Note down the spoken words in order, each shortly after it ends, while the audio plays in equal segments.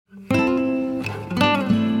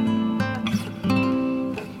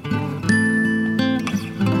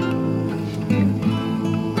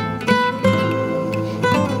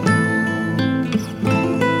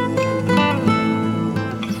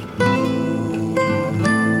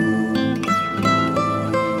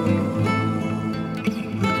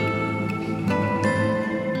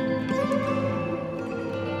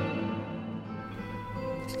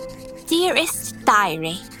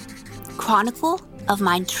diary, chronicle of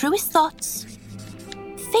mine truest thoughts,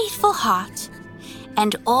 faithful heart,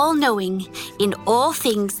 and all-knowing in all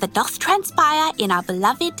things that doth transpire in our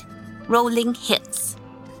beloved rolling hills.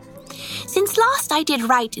 Since last I did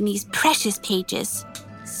write in these precious pages,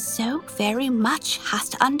 so very much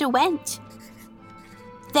hast underwent.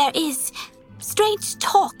 There is strange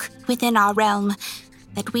talk within our realm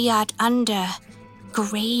that we are under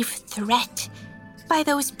grave threat by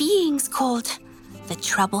those beings called the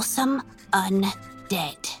troublesome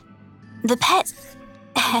undead. The pet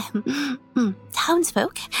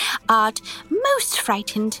townsfolk are most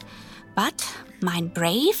frightened, but mine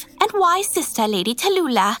brave and wise sister, Lady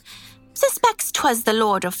Tallulah, suspects 'twas the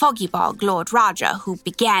Lord of Foggybog, Lord Raja, who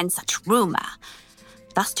began such rumor,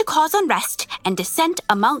 thus to cause unrest and dissent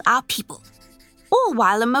among our people. All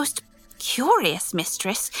while a most curious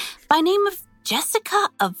mistress by name of Jessica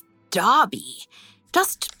of Derby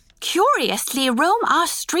dost curiously roam our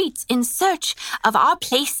streets in search of our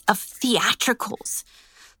place of theatricals,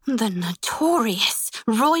 the notorious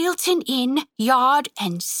Royalton Inn, Yard,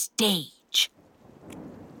 and Stage.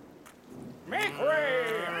 Make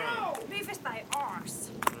way! Leavest thy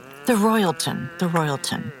arse. The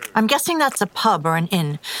Royalton. I'm guessing that's a pub or an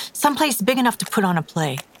inn, someplace big enough to put on a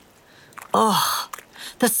play. Oh,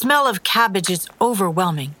 the smell of cabbage is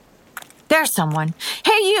overwhelming. There's someone.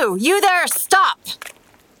 Hey, you there, stop!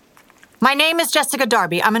 My name is Jessica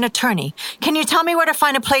Derby. I'm an attorney. Can you tell me where to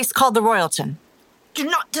find a place called the Royalton? Do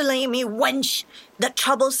not delay me, wench. The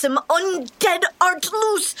troublesome undead art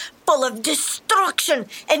loose, full of destruction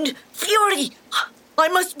and fury. I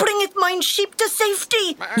must bringeth mine sheep to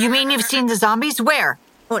safety. You mean you've seen the zombies? Where?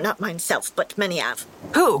 Oh, not myself, but many have.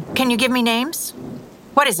 Who? Can you give me names?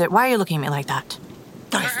 What is it? Why are you looking at me like that?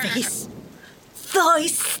 Thy face, thy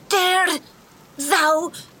stare,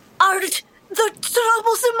 thou art the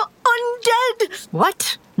troublesome undead.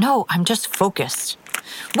 What? No, I'm just focused.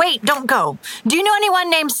 Wait, don't go. Do you know anyone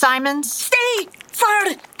named Simons? Stay far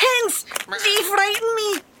hence. Thee frighten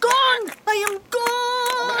me. Gone. I am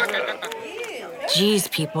gone. Jeez,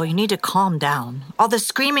 people, you need to calm down. All the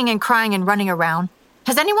screaming and crying and running around.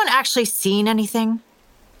 Has anyone actually seen anything?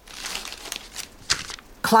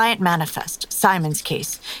 Client manifest, Simon's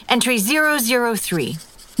case. Entry 003.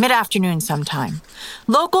 Mid-afternoon sometime.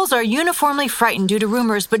 Locals are uniformly frightened due to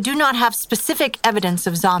rumors but do not have specific evidence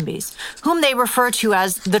of zombies, whom they refer to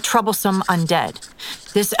as the troublesome undead.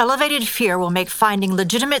 This elevated fear will make finding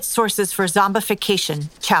legitimate sources for zombification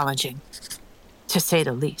challenging, to say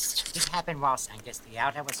the least. This happened whilst Angus the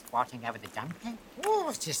Outer was squatting over the dung pit. Oh,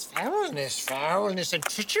 it is foulness and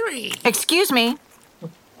treachery. Excuse me.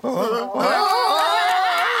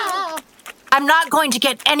 I'm not going to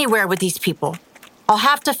get anywhere with these people. I'll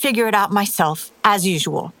have to figure it out myself, as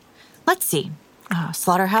usual. Let's see.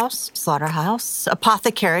 Slaughterhouse,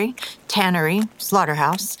 apothecary, tannery,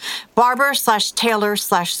 slaughterhouse,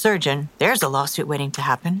 barber/tailor/surgeon. There's a lawsuit waiting to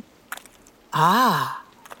happen.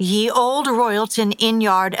 Ye Old Royalton Inn,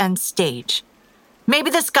 Yard, and Stage. Maybe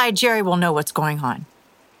this guy Jerry will know what's going on.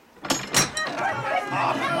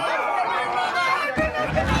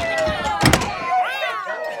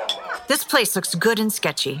 This place looks good and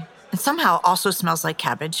sketchy, and somehow also smells like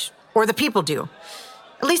cabbage. Or the people do.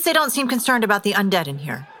 At least they don't seem concerned about the undead in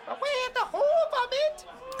here.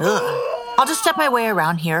 Ugh. I'll just step my way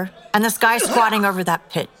around here, and this guy squatting over that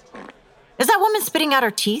pit. Is that woman spitting out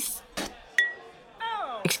her teeth?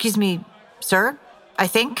 Excuse me, sir, I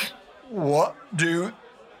think? What do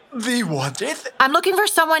thee wanteth? I'm looking for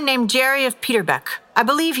someone named Jerry of Peterbeck. I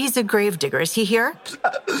believe he's a gravedigger. Is he here?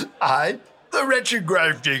 Aye, the wretched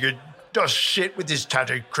gravedigger does sit with his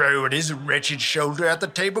tattered crow and his wretched shoulder at the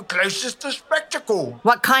table closest to spectacle.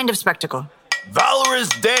 What kind of spectacle? Valorous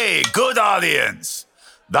day, good audience.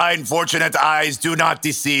 Thine fortunate eyes do not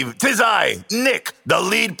deceive. 'Tis I, Nick, the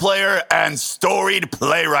lead player and storied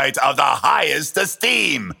playwright of the highest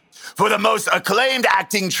esteem, for the most acclaimed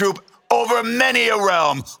acting troupe over many a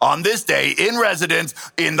realm, on this day in residence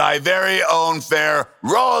in thy very own fair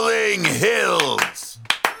Rolling Hills.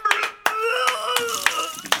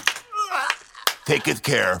 Taketh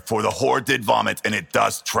care, for the whore did vomit, and it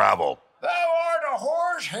does travel. Thou art a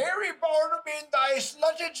whore's Harry Barnum in thy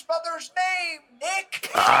slutted mother's name, Nick.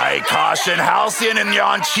 I caution Halcyon and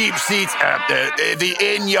yon cheap seats at the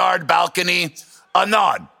inn-yard balcony.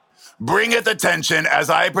 Anon, bringeth attention as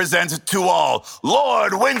I present to all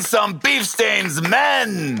Lord Winsome Beefstain's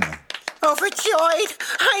men. Overjoyed!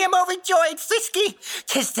 I am overjoyed, Frisky!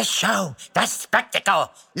 'Tis the show, the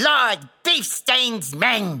spectacle, Lord Beefstain's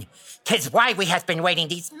men! 'Tis why we have been waiting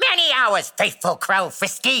these many hours, faithful crow,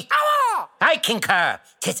 Frisky! I concur!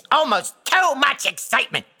 'Tis almost too much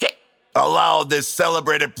excitement! Allow this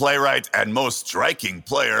celebrated playwright and most striking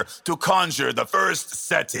player to conjure the first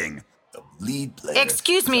setting. The lead player.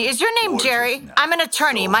 Excuse me, is your name Jerry? I'm an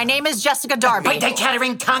attorney. My name is Jessica Darby. Bite thy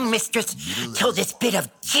chattering tongue, mistress, till this bit of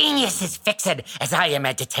genius is fixed, as I am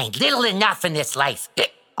entertained little enough in this life.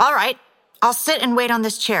 All right. I'll sit and wait on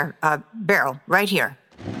this chair. Barrel, right here.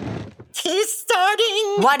 Tis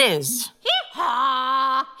starting. What is?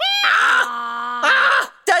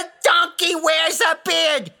 The donkey wears a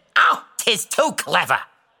beard. Oh, 'tis too clever.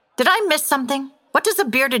 Did I miss something? What does a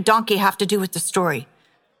bearded donkey have to do with the story?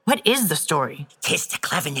 What is the story? 'Tis the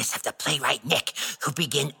cleverness of the playwright Nick, who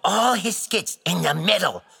begin all his skits in the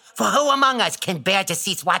middle. For who among us can bear to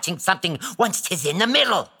cease watching something once 'tis in the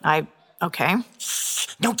middle? Okay. Shh,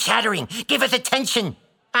 no chattering. Give us attention.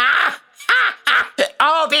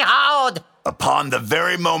 Oh, behold! Upon the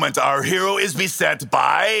very moment our hero is beset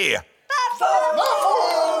by...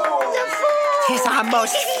 Tis our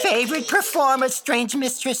most favorite performer, strange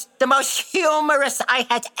mistress. The most humorous I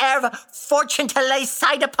had ever fortune to lay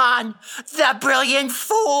sight upon. The brilliant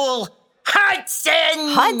fool, Hudson!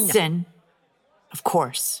 Hudson? Of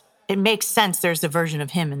course. It makes sense there's a version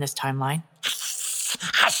of him in this timeline.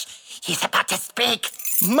 Hush, he's about to speak.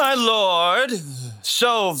 My lord,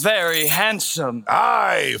 so very handsome.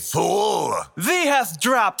 Aye, fool. Thee hath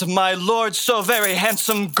dropped my lord so very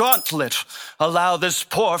handsome gauntlet. Allow this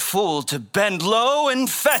poor fool to bend low and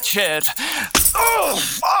fetch it.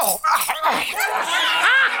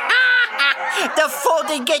 The fool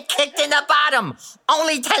did get kicked in the bottom,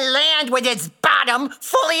 only to land with its bottom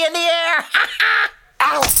fully in the air.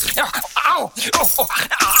 Ow! Ow!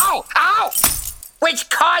 Ow! Ow!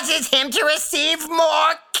 Which causes him to receive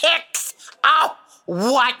more kicks. Oh,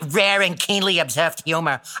 what rare and keenly observed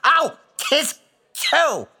humor. Oh, 'tis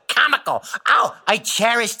too comical. Oh, I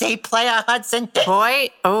cherish thee, player Hudson.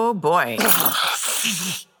 Boy, oh boy.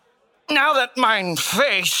 Now that mine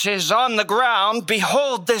face is on the ground,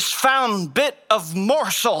 behold this found bit of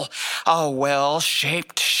morsel, a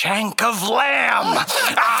well-shaped shank of lamb.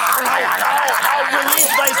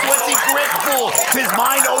 Release thy sweaty grip, fool! 'Tis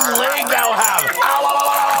mine own leg thou have! Ow, ow,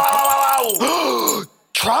 ow, ow, ow, ow.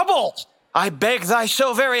 Trouble! I beg thy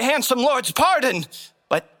so very handsome lord's pardon,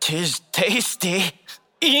 but 'tis tasty.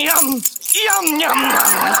 Yum, yum, yum, yum,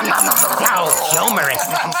 yum, yum. So humorous,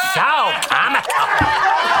 so comical.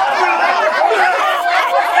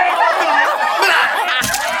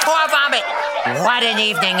 Poor vomit. What an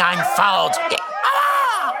evening unfolds.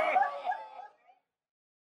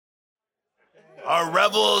 Our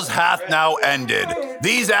revels hath now ended.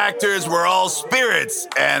 These actors were all spirits,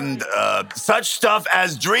 and such stuff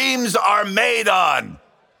as dreams are made on.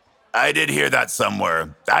 I did hear that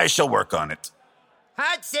somewhere. I shall work on it.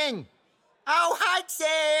 Hudson! Oh,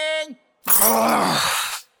 Hudson!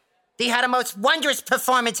 Thee had a most wondrous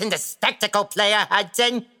performance in the spectacle, player,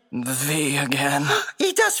 Hudson. Thee again.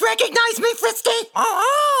 He does recognize me, Frisky.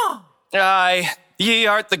 Oh! Aye, ye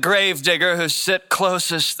art the gravedigger who sit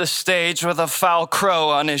closest the stage with a foul crow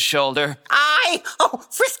on his shoulder. Aye! Oh,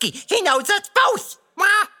 Frisky, he knows us both.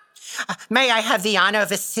 May I have the honor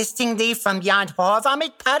of assisting thee from yond whore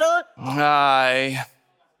vomit puddle? Aye.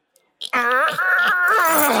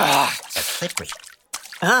 Slippery.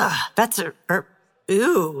 That's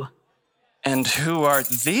ooh. And who art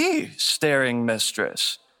thee, staring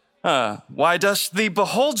mistress? Why dost thee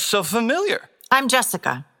behold so familiar? I'm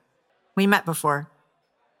Jessica. We met before.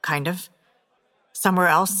 Kind of. Somewhere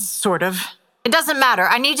else, sort of. It doesn't matter.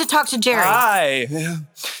 I need to talk to Jerry. Aye.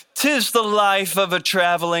 'Tis the life of a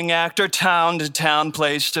traveling actor, town to town,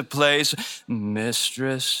 place to place,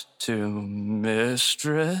 mistress to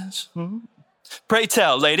mistress. Pray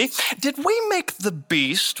tell, lady, did we make the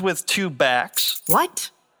beast with two backs?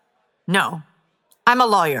 What? No. I'm a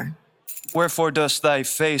lawyer. Wherefore dost thy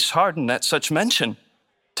face harden at such mention?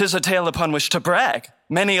 'Tis a tale upon which to brag.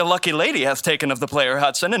 Many a lucky lady hath taken of the player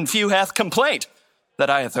Hudson, and few hath complaint,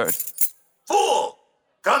 that I hath heard. Fool!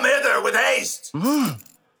 Come hither with haste!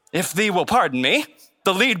 If thee will pardon me,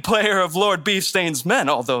 the lead player of Lord Beefstain's men,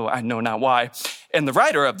 although I know not why, and the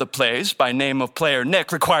writer of the plays, by name of player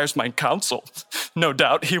Nick, requires my counsel. No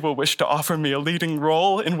doubt he will wish to offer me a leading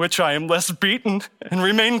role in which I am less beaten and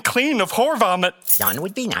remain clean of whore vomit. None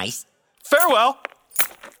would be nice. Farewell.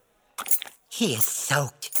 He is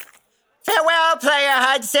soaked. Farewell, player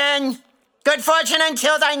Hudson. Good fortune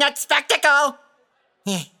until thy next spectacle.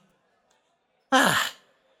 I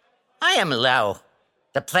am low.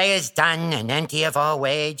 The play is done and empty of all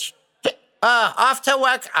wage. Off to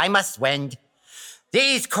work I must wend.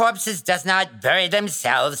 These corpses does not bury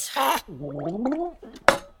themselves.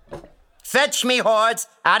 Fetch me, hordes,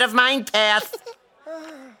 out of mine path.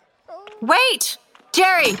 Wait!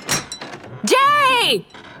 Jerry! Day!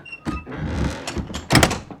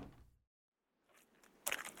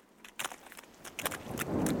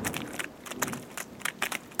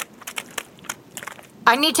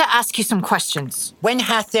 I need to ask you some questions. When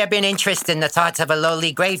hath there been interest in the thoughts of a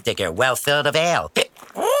lowly gravedigger well filled of ale?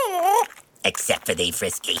 Except for thee,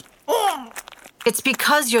 Frisky. It's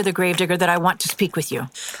because you're the gravedigger that I want to speak with you.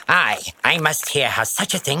 I must hear how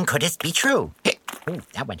such a thing couldst be true. Ooh,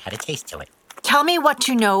 that one had a taste to it. Tell me what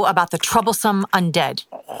you know about the troublesome undead.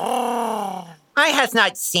 I hath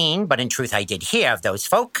not seen, but in truth I did hear of those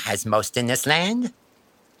folk, as most in this land.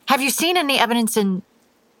 Have you seen any evidence in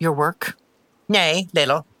your work? Nay,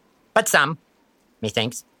 little, but some,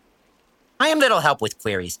 methinks. I am little help with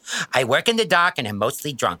queries. I work in the dark and am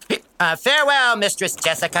mostly drunk. Farewell, Mistress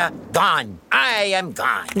Jessica. Gone. I am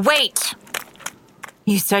gone. Wait!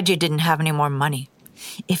 You said you didn't have any more money.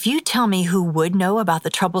 If you tell me who would know about the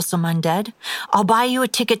troublesome undead, I'll buy you a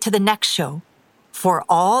ticket to the next show. For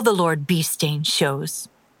all the Lord Beefstain shows,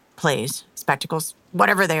 plays, spectacles,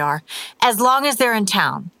 whatever they are, as long as they're in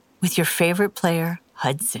town, with your favorite player,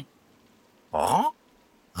 Hudson. Oh?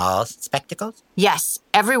 All spectacles? Yes,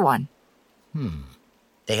 everyone.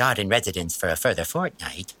 They are in residence for a further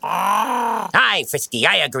fortnight. Aye, Frisky,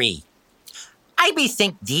 I agree. I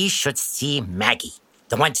bethink thee should see Maggie,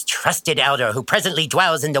 the once trusted elder who presently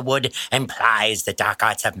dwells in the wood and plies the dark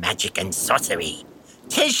arts of magic and sorcery.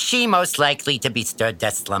 'Tis she most likely to be stirred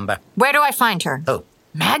death slumber. Where do I find her? Oh,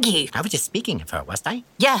 Maggie. I was just speaking of her, wasn't I?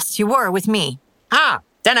 Yes, you were with me.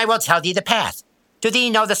 Then I will tell thee the path. Do thee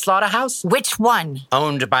know the slaughterhouse? Which one?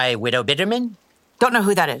 Owned by Widow Bitterman? Don't know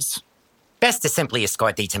who that is. Best to simply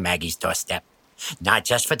escort thee to Maggie's doorstep. Not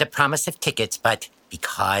just for the promise of tickets, but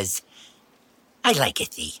because I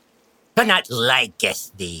liketh thee. But not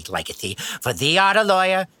liketh thee, for thee art a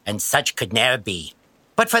lawyer, and such could ne'er be.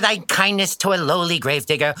 But for thy kindness to a lowly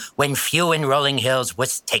gravedigger, when few in rolling hills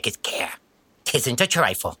wouldst taketh care. 'Tisn't a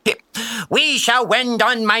trifle. We shall wend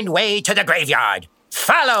on mine way to the graveyard.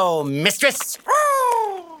 Follow, mistress.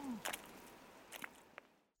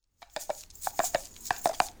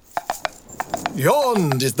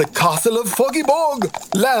 Yond is the castle of Foggybog,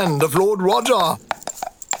 land of Lord Roger.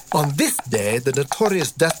 On this day, the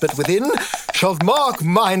notorious despot within shall mark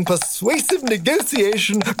mine persuasive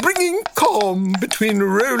negotiation, bringing calm between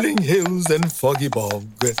rolling hills and Foggybog.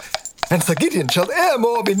 And Sir Gideon shall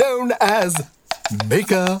evermore be known as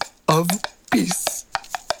Maker of Peace,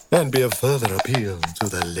 and be of further appeal to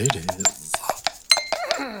the ladies.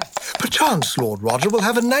 Perchance Lord Roger will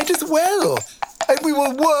have a knight as well, and we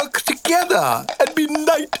will work together and be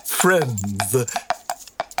knight friends.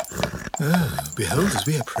 Behold, as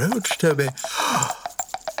we approach, Toby,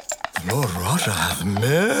 Lord Roger hath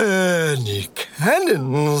many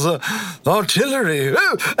cannons, artillery,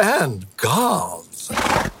 and guards.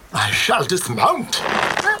 I shall dismount.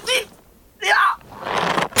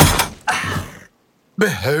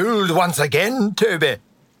 Behold once again, Toby,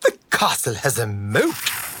 the castle has a moat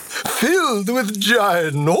filled with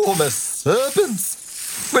ginormous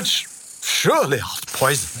serpents, which surely are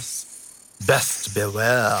poisonous. Best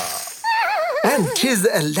beware. And 'tis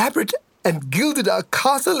elaborate and gilded a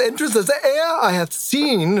castle entrance as e'er I have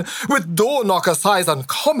seen, with door knocker size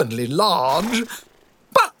uncommonly large.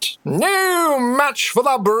 But no match for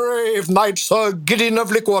the brave knight Sir Gideon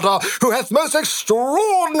of Lickwater, who hath most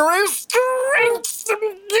extraordinary strength.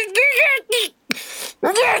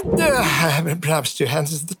 Perhaps two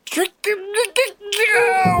hands is the trick.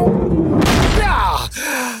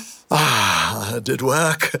 It did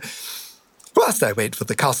work. Whilst I wait for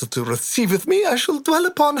the castle to receiveth me, I shall dwell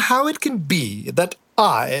upon how it can be that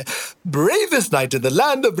I, bravest knight in the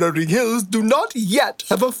land of Rolling Hills, do not yet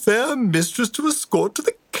have a fair mistress to escort to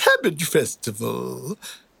the Cabbage Festival.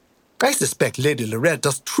 I suspect Lady Lorette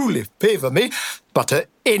does truly favour me, but her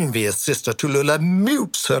envious sister Tallulah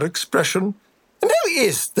mutes her expression. And how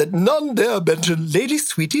is that none dare mention Lady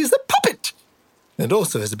Sweetie is a puppet, and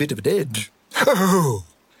also has a bit of an edge? Oh!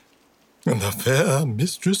 And the fair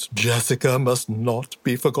Mistress Jessica must not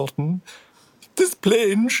be forgotten. 'Tis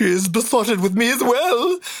plain she is besotted with me as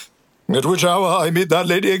well. At which hour I meet that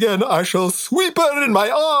lady again, I shall sweep her in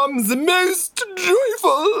my arms, most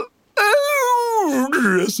joyful. Oh,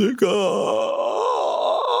 Jessica!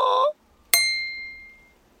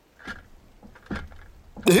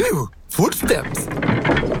 Oh, footsteps.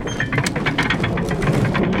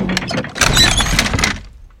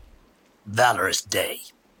 Valorous day.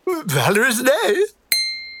 Valorous day?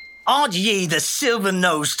 Aren't ye the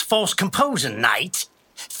silver-nosed false composer knight?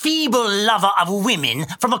 Feeble lover of women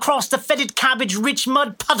from across the fetid cabbage-rich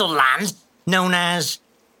mud puddle land, known as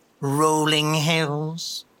Rolling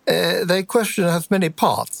Hills? Thy question hath many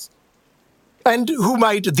parts. And who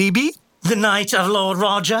might thee be? The knight of Lord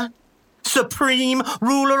Roger, supreme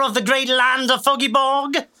ruler of the great land of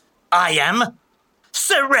Foggybog. I am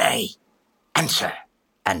Sir Ray. Enter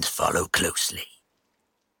and follow closely.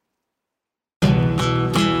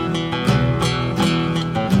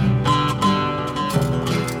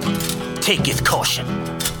 Taketh caution.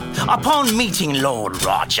 Upon meeting Lord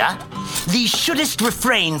Roger, thee shouldest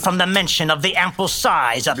refrain from the mention of the ample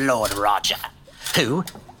size of Lord Roger, who,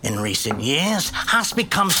 in recent years, has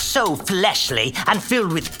become so fleshly and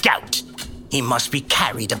filled with gout, he must be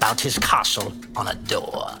carried about his castle on a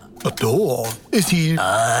door. A door? Is he...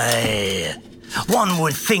 Aye. One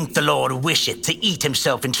would think the Lord wisheth to eat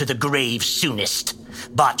himself into the grave soonest.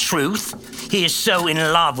 But truth, he is so in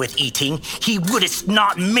love with eating, he wouldst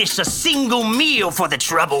not miss a single meal for the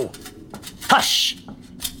trouble. Hush!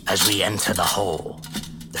 As we enter the hall,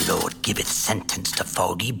 the Lord giveth sentence to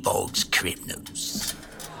Foggybog's criminals.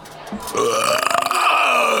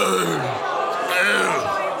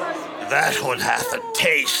 That one hath a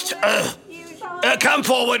taste. Come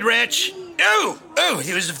forward, wretch.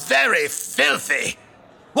 He was very filthy.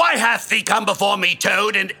 Why hath thee come before me,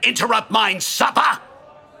 Toad, and interrupt mine supper?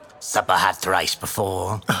 Supper hath thrice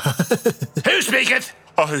before. Who speaketh?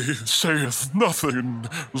 I saith nothing,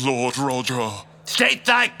 Lord Roger. State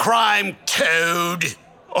thy crime, Toad.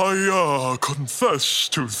 I confess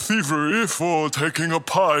to thievery for taking a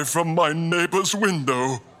pie from my neighbor's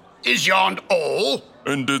window. Is yon all?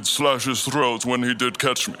 And did slash his throat when he did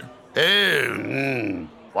catch me.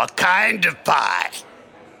 What kind of pie?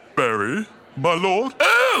 Berry, my lord?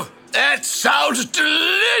 Oh, that sounds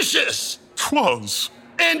delicious. 'Twas.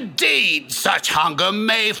 Indeed, such hunger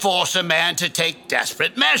may force a man to take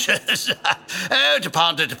desperate measures. To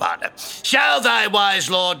ponder. Shall thy wise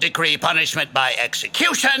lord decree punishment by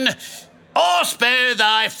execution, or spare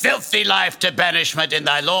thy filthy life to banishment in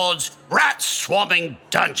thy lord's rat-swarming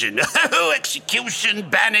dungeon? Execution,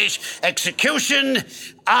 banish, execution.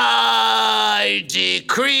 I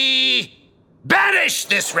decree banish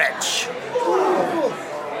this wretch.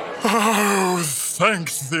 Oh,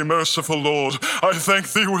 thank thee, merciful Lord. I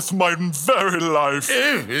thank thee with my very life.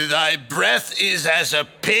 Thy breath is as a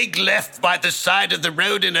pig left by the side of the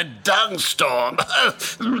road in a dung storm.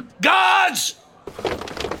 Guards!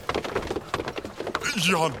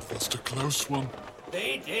 Yon was a close one.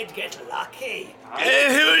 They did get lucky.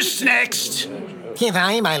 Who's next? Here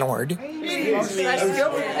I, my lord. No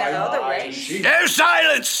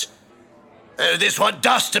silence! This one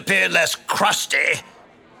dost appear less crusty.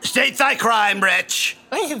 State thy crime, wretch.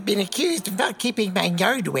 I have been accused of not keeping my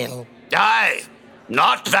guard well. Aye,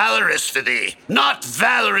 not valorous for thee. Not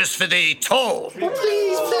valorous for thee, tall. Oh,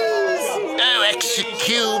 please. Oh,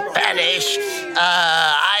 execute, banish.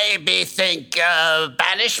 I bethink,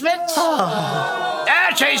 banishment?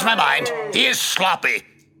 I changed my mind. He is sloppy.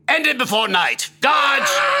 Ended before night.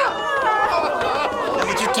 Guards!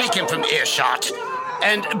 Would you take him from earshot?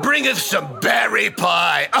 And bringeth some berry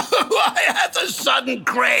pie. Oh, I hath a sudden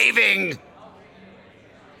craving.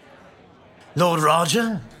 Lord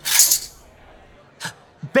Roger,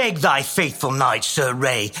 beg thy faithful knight, Sir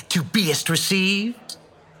Ray, to beest received.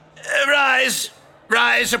 Rise,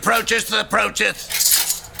 approacheth.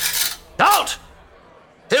 Halt!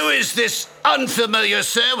 Who is this unfamiliar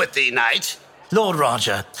sir with thee, knight? Lord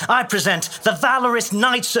Roger, I present the valorous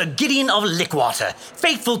knight Sir Gideon of Lickwater,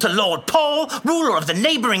 faithful to Lord Paul, ruler of the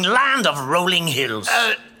neighbouring land of Rolling Hills.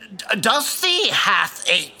 Does thee hath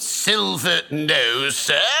a silver nose,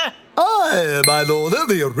 sir? Aye, my lord,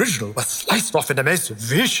 the original was sliced off in a most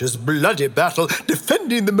vicious, bloody battle,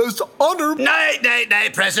 defending the most honourable... Nay,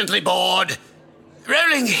 presently bored.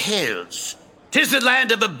 Rolling Hills. 'Tis the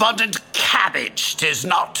land of abundant cabbage, 'tis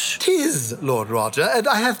not. 'Tis, Lord Roger, and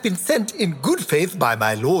I have been sent in good faith by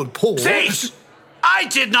my Lord Paul... Cease! I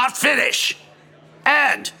did not finish.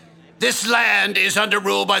 And this land is under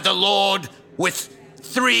rule by the Lord with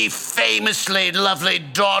 3 famously lovely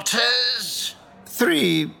daughters.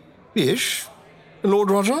 3-ish, Lord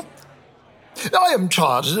Roger. I am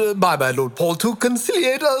charged by my Lord Paul to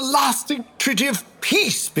conciliate a lasting treaty of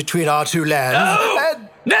peace between our 2 lands. Oh!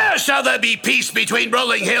 Now shall there be peace between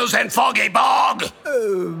Rolling Hills and Foggybog.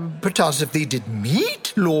 Perchance if they did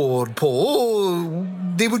meet Lord Paul,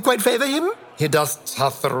 they would quite favour him. He doth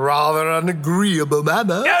hath rather an agreeable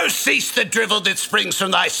manner. Now cease the drivel that springs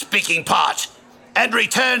from thy speaking part, and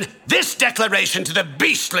return this declaration to the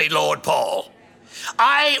beastly Lord Paul.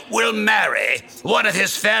 I will marry one of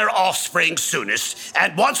his fair offspring soonest,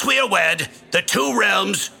 and once we are wed, the 2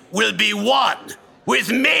 realms will be one,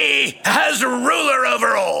 with me as ruler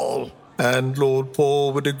over all. And Lord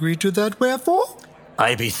Paul would agree to that, wherefore?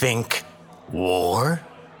 I bethink war.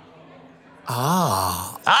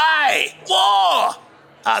 Ah. Aye, war!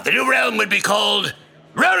 The new realm would be called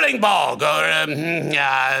Rolling Bog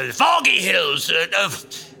or Foggy Hills.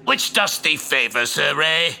 Which does thee favour, Sir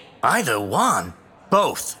Ray? Either one.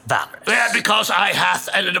 Both valorous. Because I hath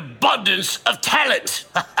an abundance of talent.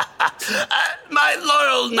 My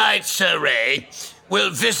loyal knight, Sir Ray, will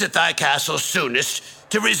visit thy castle soonest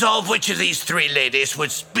to resolve which of these three ladies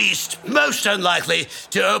would be most unlikely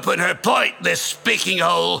to open her pointless speaking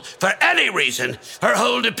hole for any reason, her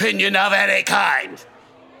hold opinion of any kind.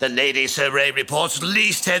 The lady Sir Ray reports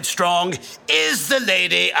least headstrong is the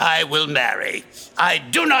lady I will marry. I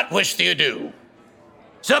do not wish thee adieu.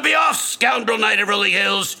 So be off, scoundrel knight of Rolling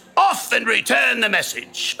Hills. Off and return the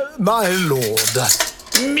message. My lord.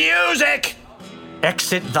 Music!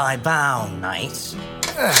 Exit thy bow, knight.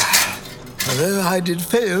 Though I did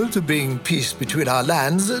fail to bring peace between our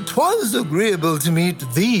lands, 'twas agreeable to meet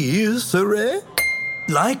thee, Sir Ray.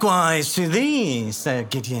 Likewise to thee, Sir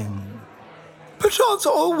Gideon. Perchance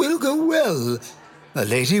all will go well. A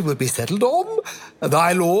lady will be settled on,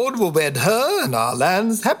 thy lord will wed her, and our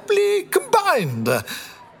lands happily combined.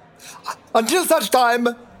 Until such time,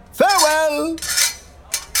 farewell!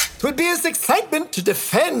 'Twould be an excitement to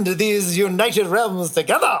defend these united realms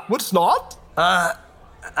together, wouldst not?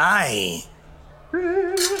 Aye.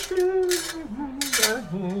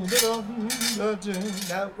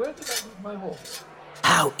 Now, where did I leave my horse?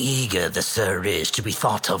 How eager the sir is to be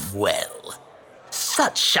thought of well.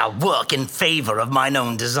 Such shall work in favour of mine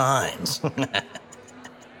own designs.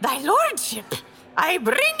 Thy lordship, I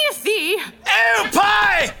bringeth thee. Oh,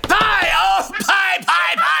 pie! Pie! Oh, pie,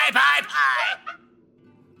 pie, pie, pie, pie!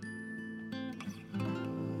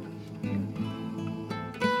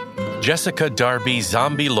 Jessica Darby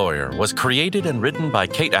Zombie Lawyer was created and written by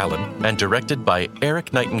Kate Allen and directed by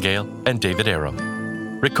Eric Nightingale and David Arrow.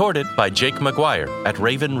 Recorded by Jake McGuire at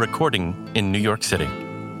Raven Recording in New York City.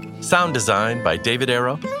 Sound design by David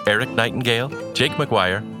Arrow, Eric Nightingale, Jake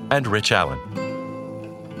McGuire, and Rich Allen.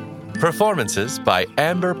 Performances by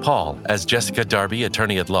Amber Paul as Jessica Darby,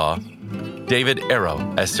 Attorney at Law, David Arrow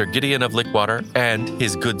as Sir Gideon of Lickwater and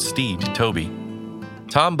his good steed, Toby,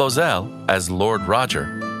 Tom Bozell as Lord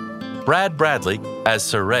Roger, Brad Bradley as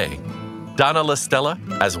Sir Ray, Donna LaStella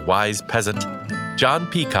as Wise Peasant, John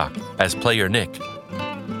Peacock as Player Nick,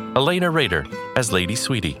 Elena Rader as Lady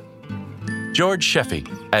Sweetie, George Sheffy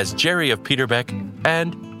as Jerry of Peterbeck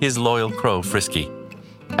and his loyal crow Frisky,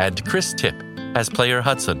 and Chris Tipp as Player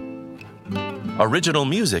Hudson. Original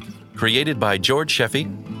music created by George Sheffy,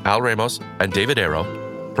 Al Ramos, and David Arrow,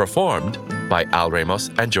 performed by Al Ramos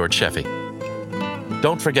and George Sheffy.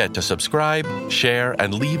 Don't forget to subscribe, share,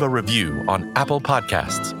 and leave a review on Apple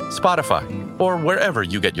Podcasts, Spotify, or wherever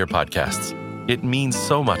you get your podcasts. It means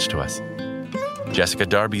so much to us. Jessica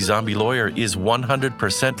Darby Zombie Lawyer is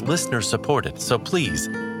 100% listener supported, so please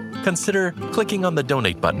consider clicking on the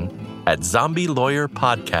donate button at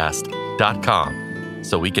zombielawyerpodcast.com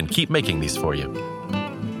so we can keep making these for you.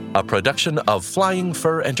 A production of Flying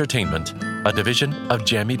Fur Entertainment, a division of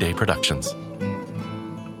Jammy Day Productions.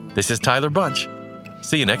 This is Tyler Bunch.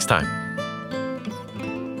 See you next time.